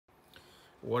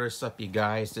What is up, you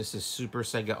guys? This is Super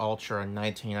Sega Ultra in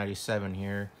 1997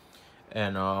 here,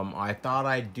 and I thought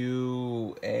I'd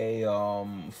do a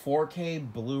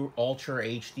 4K Blue Ultra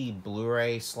HD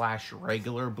Blu-ray slash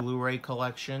regular Blu-ray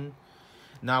collection.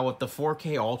 Now with the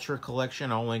 4K Ultra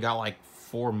collection, I only got like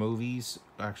 4 movies.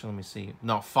 Actually, let me see.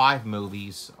 No, 5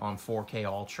 movies on 4K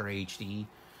Ultra HD.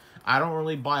 I don't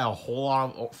really buy a whole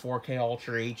lot of 4K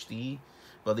Ultra HD,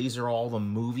 but these are all the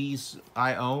movies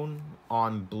I own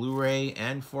on Blu-ray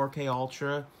and 4K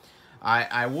Ultra.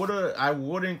 I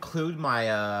would include my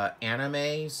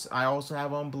animes I also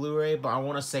have on Blu-ray, but I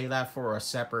want to save that for a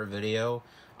separate video.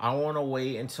 I want to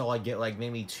wait until I get like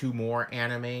maybe 2 more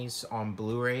animes on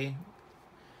Blu-ray.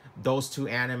 Those 2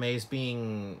 animes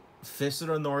being Fist of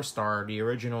the North Star, the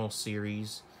original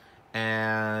series,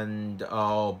 and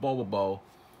Bobobo.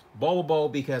 Bobo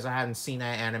because I hadn't seen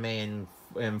that anime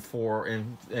in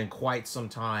quite some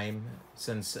time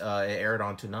since it aired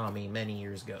on Toonami many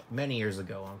years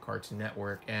ago on Cartoon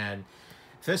Network, and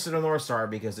Fist of the North Star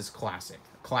because it's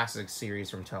classic series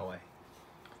from Toei.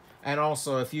 And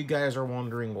also, if you guys are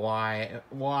wondering of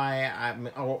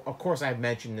course I've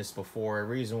mentioned this before. A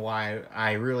reason why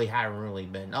I really haven't really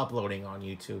been uploading on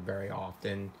YouTube very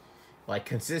often, like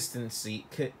consistently,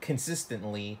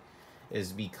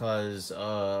 is because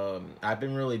I've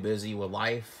been really busy with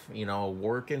life,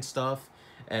 work and stuff,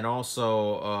 and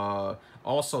also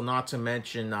not to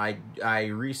mention I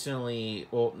recently,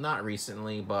 well, not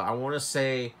recently, but I want to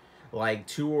say like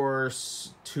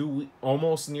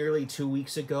almost nearly 2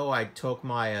 weeks ago, I took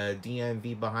my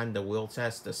DMV behind the wheel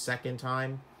test the second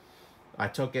time. I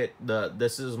took it.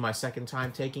 This is my second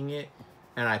time taking it,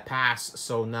 and I passed.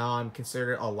 So now I'm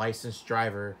considered a licensed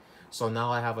driver. So now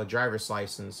I have a driver's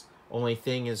license. Only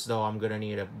thing is, though, I'm gonna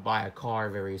need to buy a car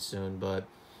very soon, but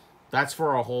that's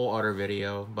for a whole other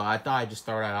video. But I thought I'd just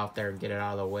throw that out there and get it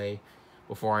out of the way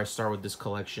before I start with this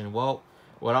collection. Well,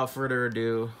 without further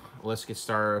ado, let's get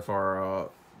started with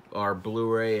our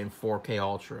Blu-ray and 4K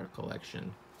Ultra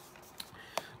collection.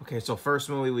 Okay, so first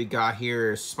movie we got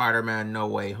here is Spider-Man No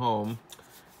Way Home.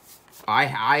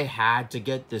 I had to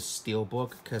get this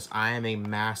steelbook because I am a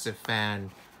massive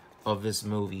fan of this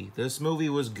movie. This movie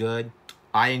was good.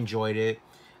 I enjoyed it,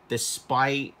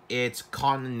 despite its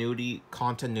continuity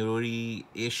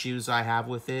issues I have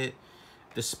with it.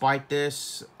 Despite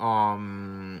this, I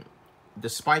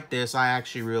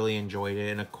actually really enjoyed it.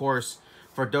 And of course,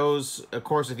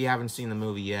 if you haven't seen the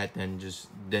movie yet, then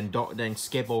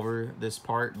skip over this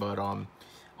part. But I'm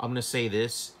gonna say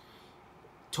this: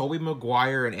 Tobey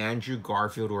Maguire and Andrew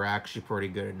Garfield were actually pretty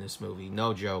good in this movie.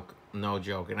 No joke, no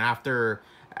joke. And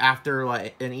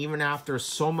even after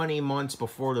so many months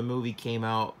before the movie came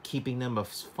out, keeping them a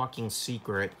fucking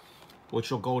secret,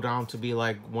 which will go down to be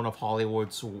like one of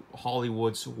Hollywood's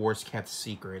worst kept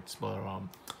secrets. But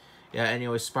yeah.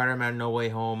 Anyway, Spider-Man No Way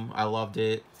Home, I loved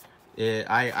it.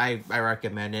 I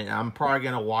recommend it. I'm probably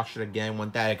gonna watch it again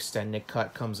when that extended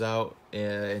cut comes out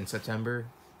in September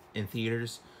in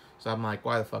theaters. So I'm like,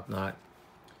 why the fuck not?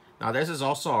 Now this is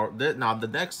also now the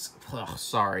next. Oh,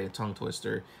 sorry, a tongue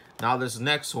twister. Now this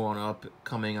next one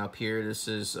coming up here. This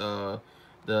is the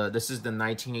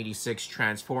 1986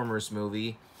 Transformers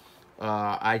movie.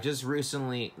 I just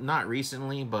not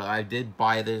recently, but I did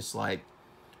buy this like,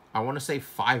 I want to say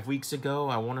 5 weeks ago.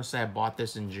 I want to say I bought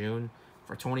this in June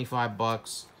for 25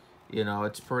 bucks.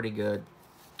 It's pretty good.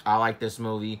 I like this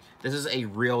movie. This is a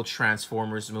real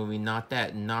Transformers movie, not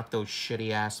those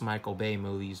shitty ass Michael Bay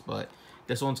movies, but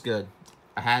this one's good.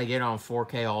 I had to get it on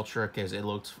 4K Ultra because it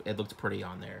looked pretty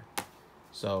on there.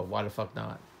 So why the fuck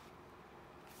not?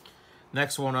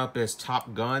 Next one up is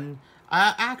Top Gun.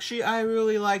 I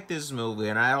really like this movie,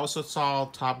 and I also saw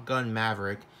Top Gun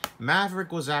Maverick.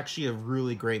 Maverick was actually a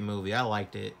really great movie. I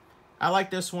liked it. I like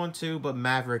this one too, but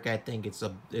Maverick, I think it's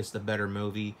the better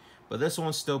movie. But this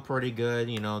one's still pretty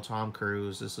good. Tom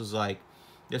Cruise. This is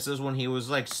when he was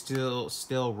like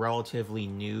still relatively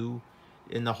new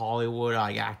in the Hollywood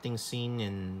acting scene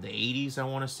in the 80s, I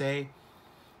want to say.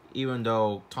 Even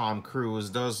though Tom Cruise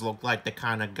does look like the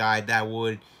kind of guy that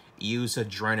would use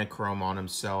adrenochrome on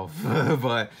himself,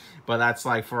 but that's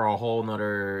like for a whole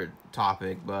nother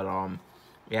topic. But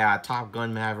yeah, Top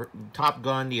Gun,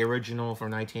 the original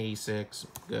from 1986,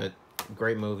 good,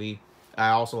 great movie.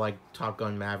 I also like Top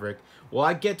Gun Maverick. Will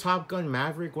I get Top Gun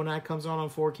Maverick when that comes out on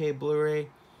 4K Blu-ray?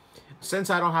 Since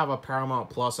I don't have a Paramount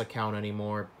Plus account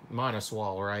anymore, might as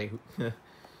well, right?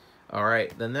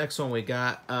 Alright, the next one we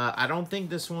got, I don't think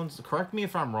this one's, correct me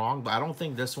if I'm wrong, but I don't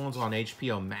think this one's on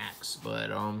HBO Max,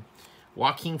 but,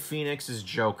 Joaquin Phoenix's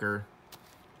Joker.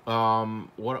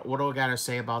 What do I gotta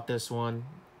say about this one?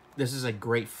 This is a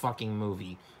great fucking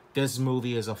movie. This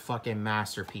movie is a fucking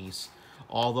masterpiece.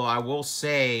 Although I will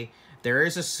say there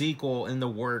is a sequel in the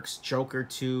works. Joker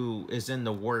 2 is in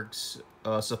the works,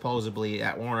 supposedly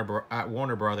at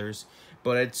Warner Brothers,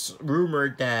 but it's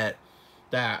rumored that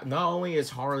not only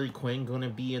is Harley Quinn going to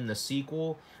be in the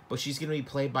sequel, but she's going to be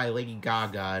played by Lady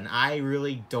Gaga, and I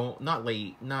really don't,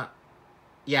 Lady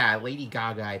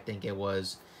Gaga, I think it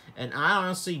was, and I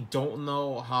honestly don't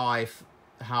know how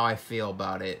I feel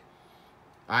about it.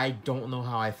 I don't know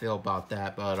how I feel about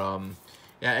that, but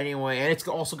yeah. Anyway, and it's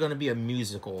also going to be a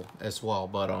musical as well,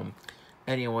 but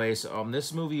anyways,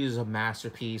 this movie is a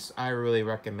masterpiece. I really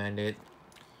recommend it.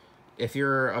 If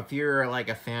you're like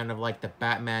a fan of like the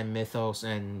Batman mythos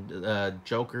and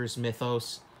Joker's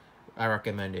mythos, I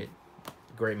recommend it.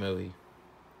 Great movie.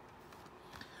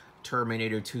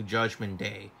 Terminator 2 Judgment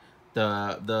Day,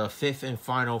 the fifth and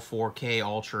final 4K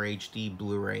Ultra HD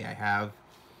Blu-ray I have,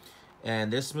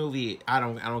 and this movie I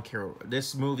don't care.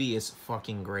 This movie is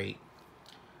fucking great.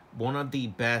 One of the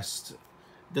best.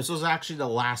 This was actually the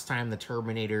last time the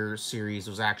Terminator series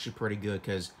was actually pretty good,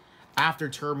 because after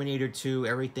Terminator 2,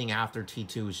 everything after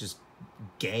T2 is just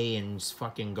gay and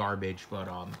fucking garbage. But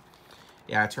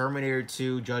yeah, Terminator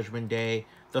 2 Judgment Day.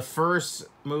 The first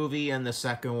movie and the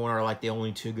second one are like the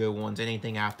only two good ones.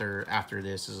 Anything after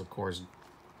this is, of course,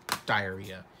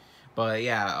 diarrhea. But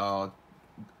yeah,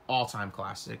 all-time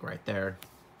classic right there.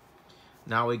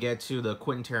 Now we get to the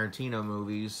Quentin Tarantino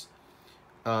movies.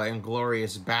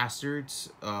 Inglourious Bastards.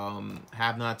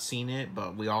 Have not seen it,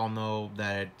 but we all know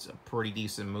that it's a pretty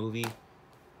decent movie.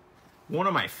 One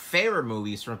of my favorite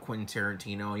movies from Quentin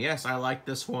Tarantino. Yes, I like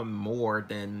this one more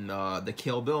than the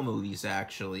Kill Bill movies,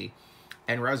 actually,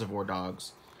 and Reservoir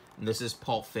Dogs. And this is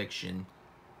Pulp Fiction.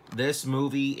 This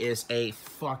movie is a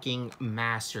fucking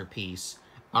masterpiece.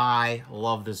 I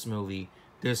love this movie.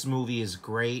 This movie is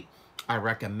great. I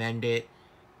recommend it.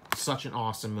 Such an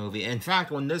awesome movie. In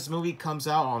fact, when this movie comes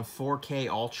out on 4K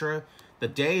Ultra, the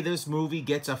day this movie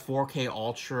gets a 4K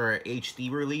Ultra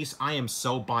HD release, I am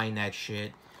so buying that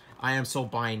shit. I am so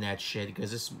buying that shit,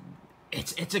 because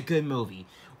it's a good movie.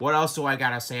 What else do I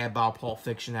gotta say about Pulp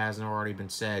Fiction that hasn't already been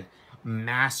said?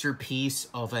 Masterpiece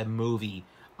of a movie.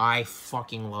 I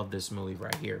fucking love this movie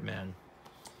right here, man.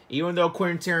 Even though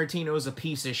Quentin Tarantino is a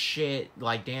piece of shit,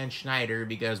 like Dan Schneider,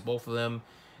 because both of them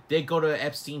did go to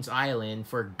Epstein's Island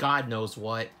for God knows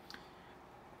what,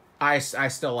 I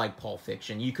still like Pulp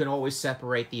Fiction. You can always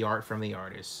separate the art from the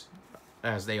artist,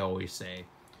 as they always say.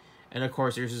 And of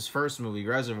course, there's his first movie,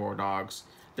 Reservoir Dogs.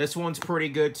 This one's pretty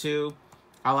good too.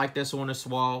 I like this one as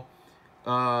well.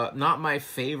 Not my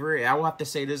favorite. I will have to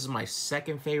say this is my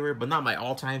second favorite, but not my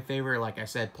all-time favorite. Like I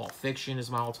said, Pulp Fiction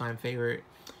is my all-time favorite.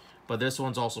 But this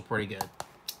one's also pretty good.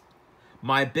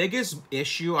 My biggest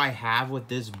issue I have with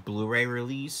this Blu-ray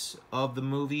release of the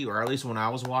movie, or at least when I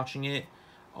was watching it,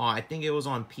 I think it was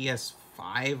on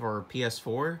PS5 or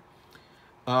PS4.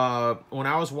 When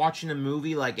I was watching the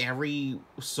movie, like every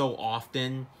so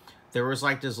often, there was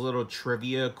like this little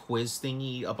trivia quiz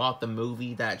thingy about the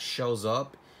movie that shows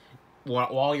up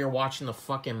while you're watching the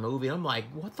fucking movie. I'm like,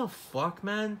 what the fuck,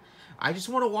 man? I just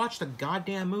want to watch the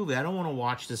goddamn movie. I don't want to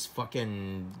watch this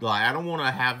fucking, like, I don't want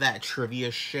to have that trivia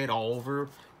shit all over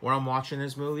when I'm watching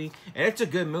this movie. And it's a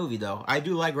good movie, though. I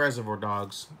do like Reservoir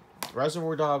Dogs.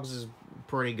 Reservoir Dogs is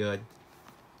pretty good.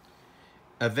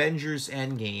 Avengers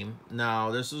Endgame.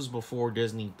 Now, this was before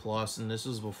Disney Plus, and this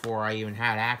was before I even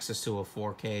had access to a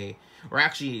 4K. Or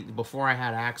actually, before I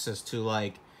had access to,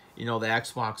 like, you know, the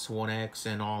Xbox One X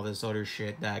and all this other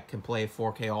shit that can play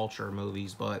 4K Ultra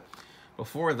movies. But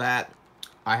before that,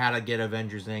 I had to get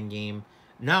Avengers Endgame.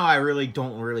 Now I really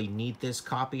don't really need this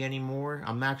copy anymore.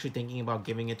 I'm actually thinking about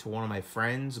giving it to one of my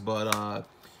friends, but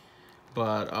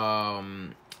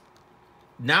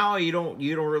now you don't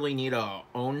really need to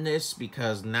own this,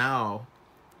 because now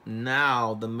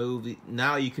the movie,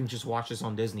 now you can just watch this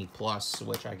on Disney Plus,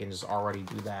 which I can just already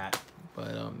do that.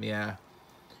 But yeah,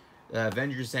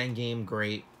 Avengers Endgame,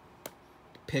 great.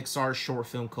 Pixar short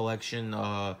film collection.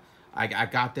 I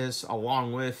got this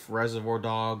along with Reservoir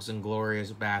Dogs and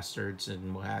Inglourious Bastards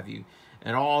and what have you,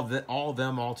 and all of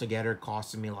them all together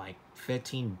costed me like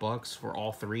 $15 for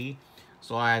all three.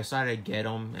 So I decided to get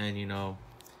them, and you know,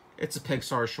 it's a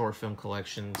Pixar short film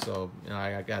collection, so you know,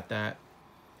 I got that.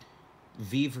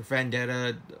 V for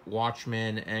Vendetta,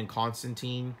 Watchmen, and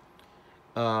Constantine.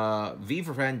 V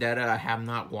for Vendetta I have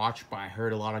not watched, but I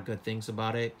heard a lot of good things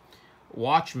about it.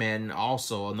 Watchmen,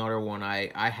 also another one I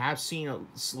have seen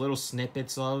little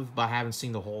snippets of, but I haven't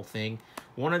seen the whole thing.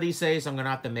 One of these days I'm gonna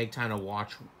have to make time to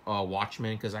watch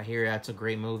Watchmen, because I hear that's a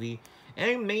great movie.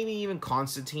 And maybe even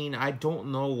Constantine. I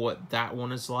don't know what that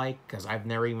one is like, because I've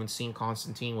never even seen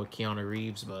Constantine with Keanu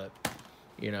Reeves, but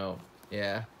you know,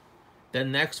 yeah. The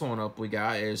next one up we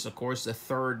got is, of course, the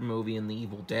third movie in the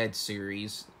Evil Dead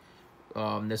series.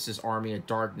 This is Army of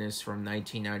Darkness from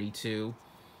 1992.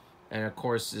 And of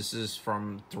course, this is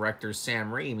from director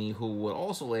Sam Raimi, who would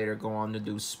also later go on to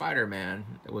do Spider-Man,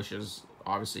 which is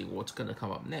obviously what's going to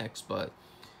come up next. But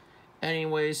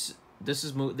anyways,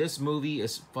 this movie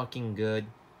is fucking good.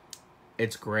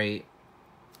 It's great.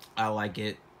 I like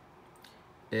it.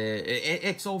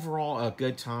 It's overall a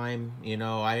good time. You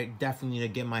know, I definitely need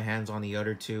to get my hands on the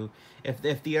other two. If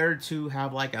the other two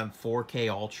have like a 4K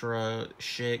Ultra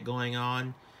shit going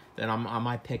on, then I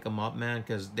might pick them up, man,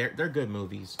 because they're good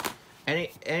movies.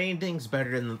 Anything's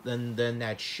better than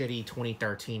that shitty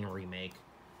 2013 remake.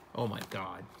 Oh my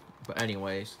god. But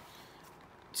anyways,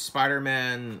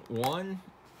 Spider-Man 1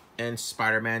 and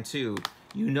Spider-Man 2.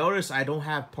 You notice I don't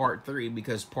have Part 3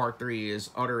 because Part 3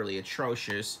 is utterly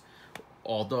atrocious.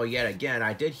 Although, yet again,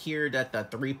 I did hear that the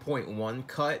 3.1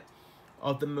 cut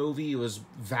of the movie was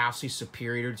vastly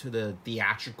superior to the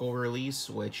theatrical release,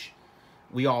 which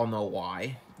we all know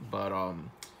why. But,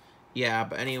 yeah,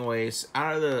 but anyways,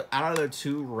 out of the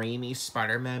two Raimi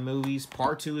Spider-Man movies,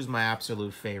 Part 2 is my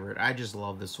absolute favorite. I just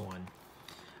love this one.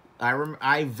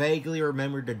 I vaguely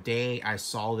remember the day I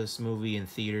saw this movie in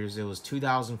theaters. It was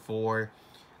 2004.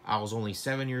 I was only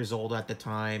 7 years old at the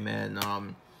time, and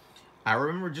I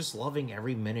remember just loving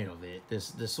every minute of it.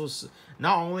 This was,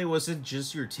 not only was it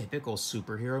just your typical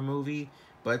superhero movie,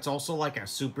 but it's also like a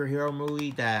superhero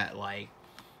movie that like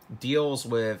deals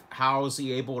with how is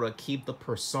he able to keep the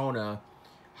persona,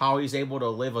 how he's able to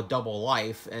live a double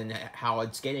life, and how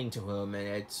it's getting to him, and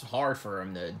it's hard for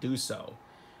him to do so.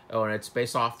 Oh, and it's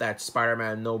based off that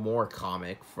Spider-Man No More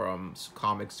comic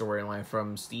storyline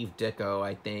from Steve Ditko,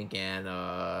 I think, and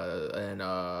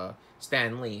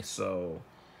Stan Lee. So,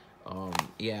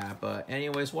 yeah. But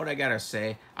anyways, what I gotta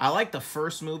say, I like the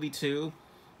first movie too,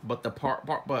 but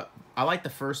but I like the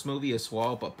first movie as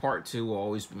well. But Part 2 will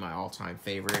always be my all-time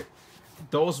favorite.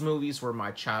 Those movies were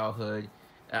my childhood.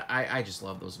 I just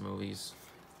love those movies.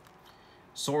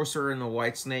 Sorcerer and the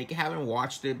White Snake. I haven't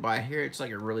watched it, but I hear it's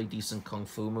like a really decent kung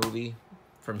fu movie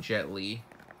from Jet Li.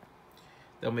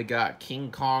 Then we got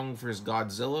King Kong vs.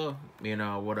 Godzilla. You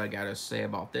know, what I gotta say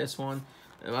about this one.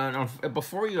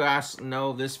 Before you ask,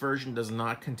 no, this version does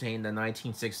not contain the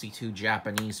 1962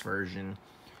 Japanese version.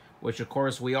 Which, of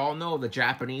course, we all know the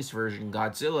Japanese version,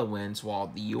 Godzilla wins, while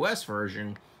the US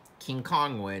version, King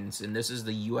Kong wins. And this is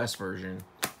the US version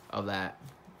of that.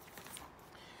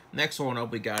 Next one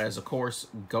up we got is, of course,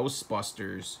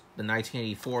 Ghostbusters, the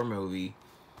 1984 movie.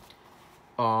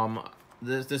 I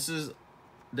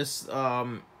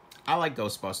like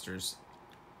Ghostbusters.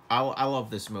 I love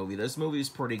this movie. This movie is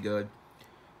pretty good.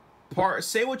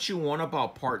 Say what you want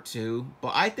about Part 2,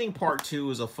 but I think Part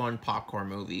 2 is a fun popcorn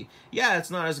movie. Yeah,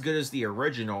 it's not as good as the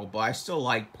original, but I still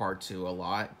like Part 2 a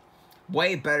lot.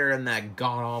 Way better than that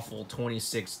god-awful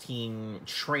 2016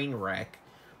 train wreck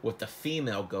with the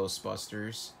female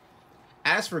Ghostbusters.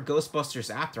 As for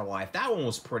Ghostbusters Afterlife, that one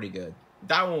was pretty good.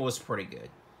 I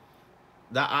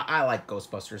like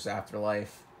Ghostbusters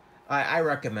Afterlife. I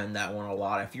recommend that one a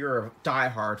lot if you're a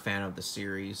diehard fan of the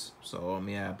series. So,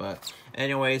 yeah, but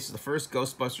anyways, the first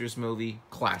Ghostbusters movie,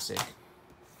 classic.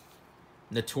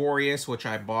 Notorious, which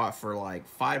I bought for like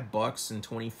 $5 in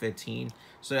 2015.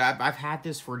 So I've had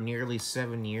this for nearly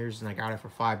 7 years, and I got it for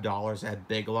 $5 at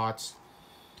Big Lots.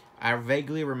 I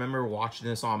vaguely remember watching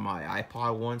this on my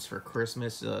iPod once for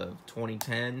Christmas of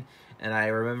 2010, and I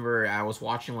remember I was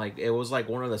watching, like, it was like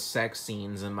one of the sex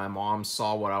scenes, and my mom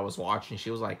saw what I was watching. She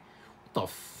was like, "What the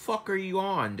fuck are you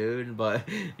on, dude?" But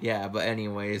yeah, but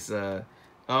anyways, it's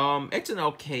an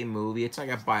okay movie. It's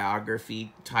like a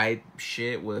biography type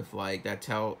shit with like that's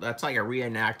like a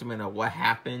reenactment of what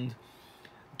happened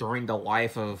during the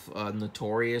life of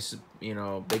Notorious, you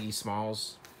know, Biggie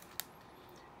Smalls.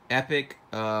 Epic.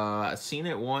 I've seen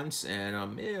it once,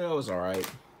 and it was alright.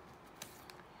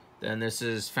 Then this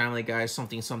is Family Guy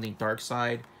Something Something Dark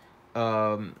Side.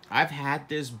 I've had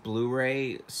this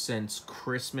Blu-ray since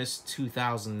Christmas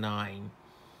 2009,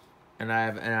 and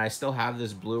I still have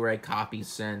this Blu-ray copy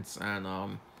since.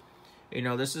 And you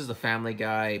know, this is the Family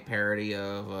Guy parody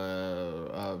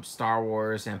of Star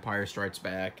Wars: Empire Strikes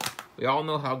Back. We all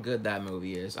know how good that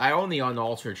movie is. I own the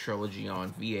Unaltered trilogy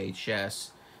on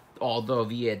VHS. Although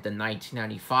via the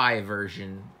 1995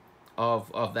 version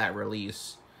of that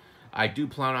release. I do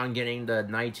plan on getting the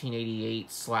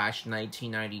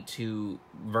 1988/1992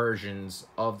 versions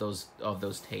of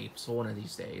those tapes one of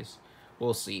these days.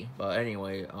 We'll see. But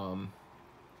anyway,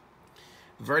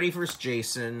 Freddy vs.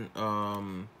 Jason,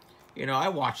 you know, I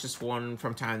watch this one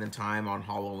from time to time on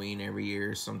Halloween every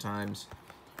year sometimes.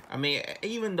 I mean,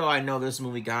 even though I know this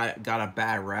movie got a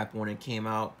bad rep when it came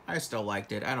out, I still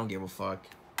liked it. I don't give a fuck.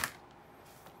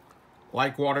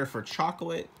 Like Water for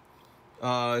Chocolate,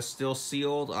 still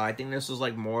sealed. I think this was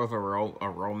like more of a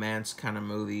romance kind of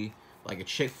movie, like a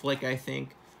chick flick, I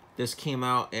think. This came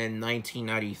out in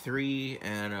 1993,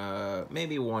 and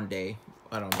maybe one day.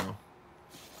 I don't know.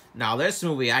 Now, this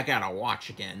movie I gotta watch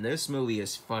again. This movie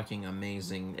is fucking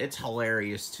amazing. It's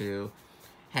hilarious, too.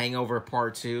 Hangover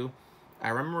Part 2. I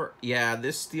remember, yeah,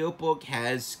 this steelbook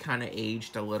has kind of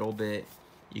aged a little bit.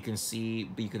 You can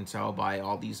tell by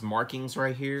all these markings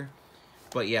right here.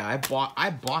 But yeah, I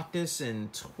bought this in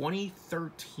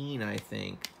 2013, I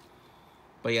think.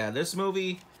 But yeah, this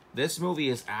movie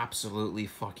is absolutely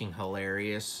fucking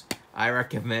hilarious. I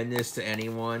recommend this to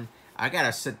anyone. I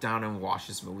gotta sit down and watch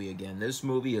this movie again. This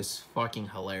movie is fucking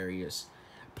hilarious.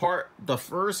 The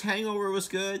first Hangover was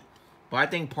good, but I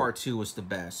think Part 2 was the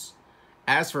best.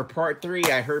 As for Part 3,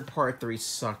 I heard Part 3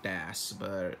 sucked ass,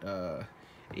 but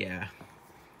yeah.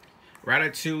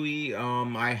 Ratatouille,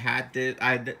 I had this,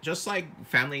 just like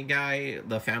Family Guy,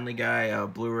 the Family Guy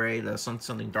Blu-ray, the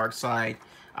something Dark Side.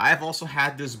 I've also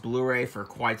had this Blu-ray for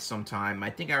quite some time. I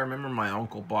think I remember my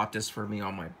uncle bought this for me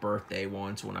on my birthday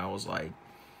once when I was like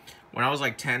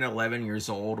 10, 11 years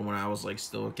old, when I was like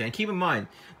still a kid. Keep in mind,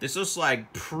 this was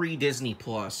like pre-Disney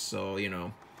Plus, so you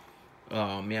know.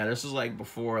 Yeah, this is like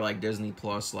before like Disney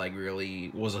Plus like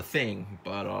really was a thing,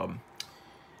 but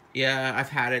yeah, I've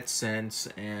had it since,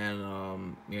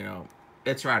 and you know,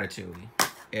 it's Ratatouille.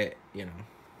 You know,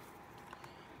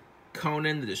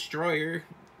 Conan the Destroyer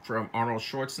from Arnold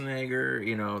Schwarzenegger.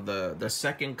 You know, the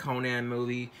second Conan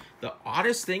movie. The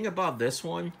oddest thing about this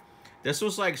one, this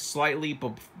was like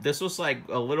this was like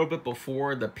a little bit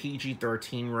before the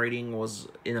PG-13 rating was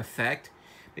in effect.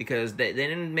 Because they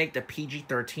didn't make the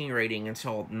PG-13 rating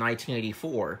until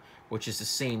 1984, which is the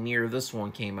same year this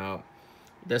one came out.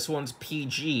 This one's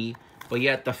PG, but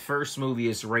yet the first movie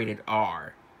is rated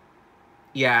R.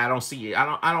 Yeah,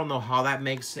 I don't know how that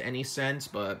makes any sense,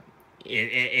 but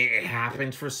it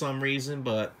happened for some reason.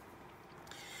 But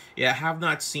yeah, I have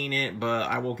not seen it,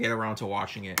 but I will get around to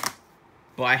watching it.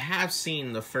 But I have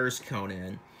seen the first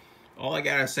Conan. All I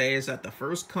gotta say is that the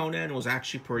first Conan was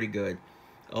actually pretty good.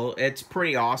 Oh, it's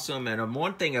pretty awesome, and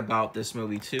one thing about this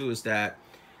movie too is that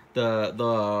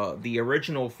the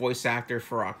original voice actor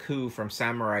for Aku from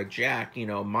Samurai Jack, you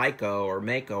know, Mako or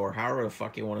however the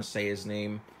fuck you want to say his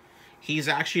name, he's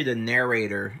actually the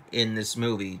narrator in this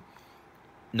movie.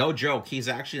 No joke, he's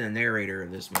actually the narrator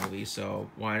of this movie, so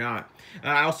why not?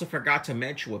 And I also forgot to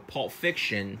mention with Pulp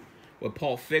Fiction,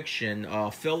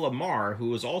 Phil Lamar, who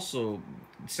was also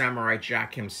Samurai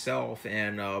Jack himself,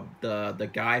 and the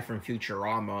guy from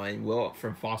Futurama and Will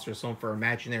from Foster's Home for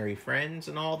Imaginary Friends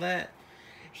and all that.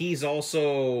 I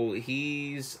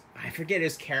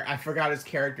forgot his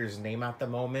character's name at the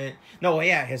moment. No,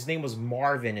 yeah, his name was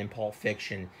Marvin in Pulp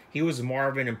Fiction. He was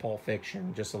Marvin in Pulp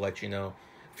Fiction, just to let you know.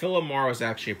 Phil Lamar was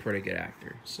actually a pretty good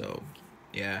actor, so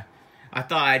yeah. I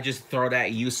thought I'd just throw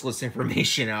that useless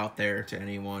information out there to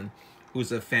anyone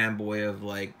who's a fanboy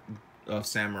of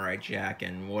Samurai Jack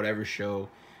and whatever show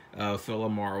Phil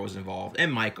Lamar was involved.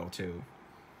 And Michael, too.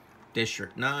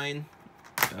 District 9.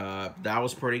 That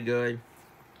was pretty good.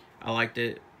 I liked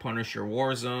it. Punisher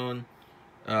Warzone.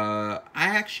 I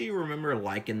actually remember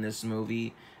liking this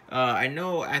movie. I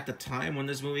know at the time when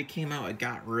this movie came out, it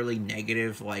got really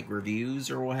negative, like, reviews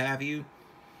or what have you.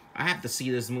 I have to see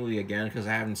this movie again because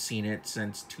I haven't seen it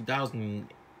since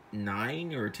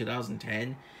 2009 or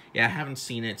 2010. Yeah, I haven't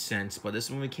seen it since, but this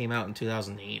movie came out in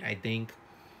 2008, I think.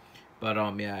 But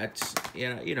yeah, it's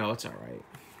you know, it's all right.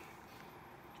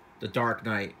 The Dark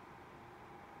Knight,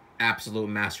 absolute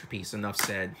masterpiece. Enough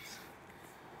said.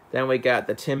 Then we got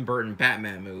the Tim Burton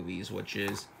Batman movies, which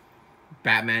is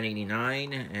Batman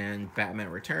 '89 and Batman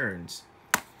Returns.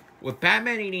 With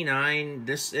Batman '89,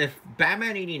 if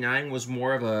Batman '89 was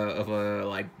more of a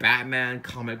like Batman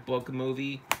comic book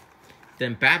movie,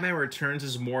 then Batman Returns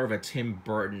is more of a Tim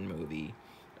Burton movie,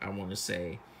 I want to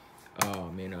say.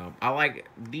 You know, I like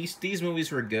these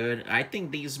movies were good. I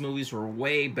think these movies were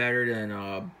way better than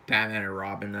Batman and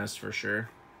Robin, that's for sure.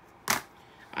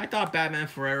 I thought Batman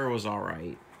Forever was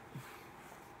alright.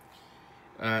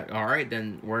 Alright,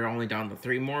 then we're only down to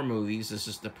 3 more movies. This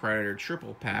is the Predator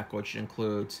Triple Pack, which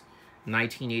includes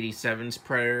 1987's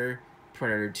Predator,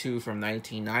 Predator 2 from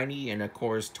 1990, and of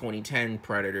course 2010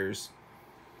 Predators.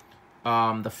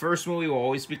 The first movie will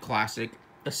always be classic.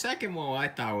 The second one I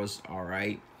thought was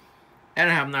alright. And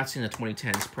I have not seen the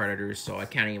 2010's Predators, so I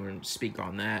can't even speak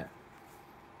on that.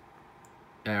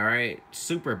 Alright,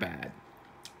 Superbad.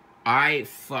 I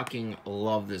fucking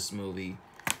love this movie.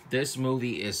 This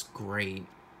movie is great.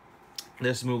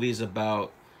 This movie is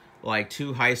about like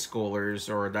two high schoolers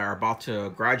or that are about to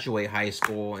graduate high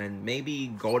school and maybe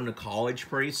go into college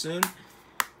pretty soon.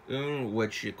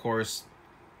 Which of course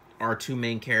our two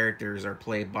main characters are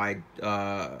played by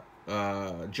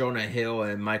Jonah Hill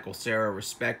and Michael Cera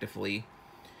respectively.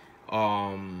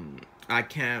 I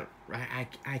can't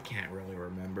really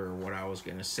remember what I was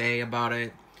gonna say about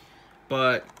it,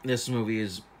 but this movie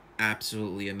is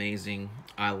absolutely amazing.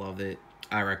 I love it.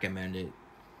 I recommend it.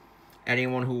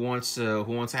 Anyone who wants to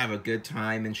have a good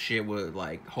time and shit with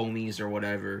like homies or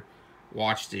whatever,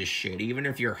 watch this shit. Even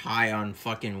if you're high on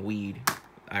fucking weed,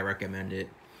 I recommend it.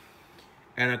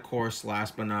 And of course,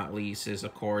 last but not least is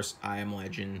of course I Am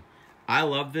Legend. I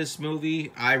love this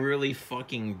movie. I really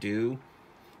fucking do.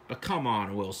 But come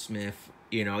on, Will Smith.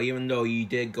 You know, even though you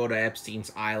did go to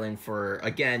Epstein's Island for,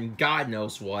 again, God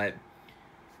knows what.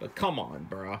 But come on,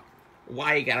 bro.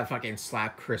 Why you gotta fucking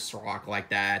slap Chris Rock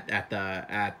like that at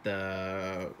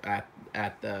the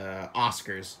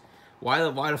Oscars?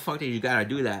 Why the fuck did you gotta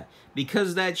do that?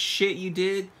 Because that shit you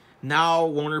did. Now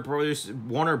Warner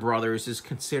Brothers is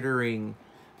considering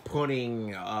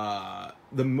putting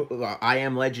the I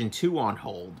Am Legend 2 on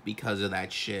hold because of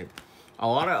that shit. A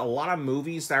lot of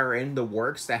movies that are in the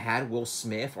works that had Will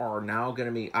Smith are now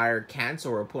gonna be either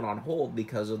canceled or put on hold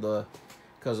because of the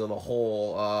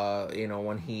whole you know,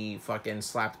 when he fucking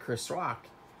slapped Chris Rock.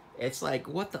 It's like,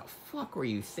 what the fuck were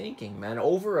you thinking, man?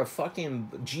 Over a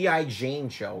fucking G.I. Jane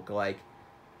joke, like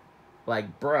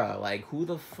bruh, like who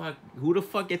the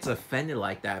fuck gets offended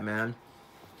like that, man?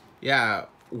 Yeah,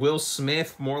 Will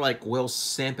Smith, more like Will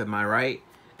Simp, am I right?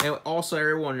 And also,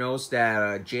 everyone knows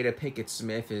that Jada Pinkett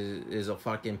Smith is a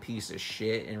fucking piece of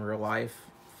shit in real life,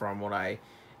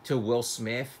 to Will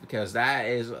Smith, because that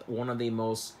is one of the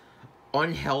most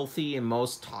unhealthy and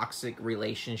most toxic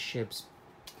relationships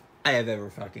I have ever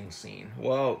fucking seen.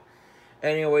 Well,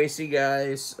 anyways, you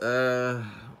guys,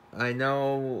 I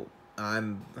know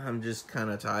I'm just kind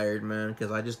of tired, man,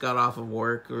 because I just got off of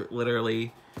work,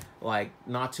 literally, like,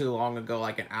 not too long ago,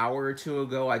 like an hour or two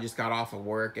ago, I just got off of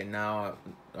work, and now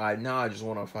I just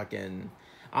want to fucking,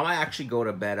 I might actually go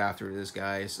to bed after this,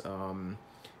 guys.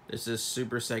 This is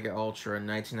Super Sega Ultra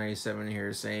 1997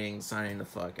 here signing the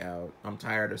fuck out. I'm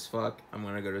tired as fuck. I'm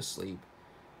gonna go to sleep.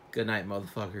 Good night,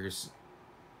 motherfuckers.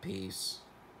 Peace.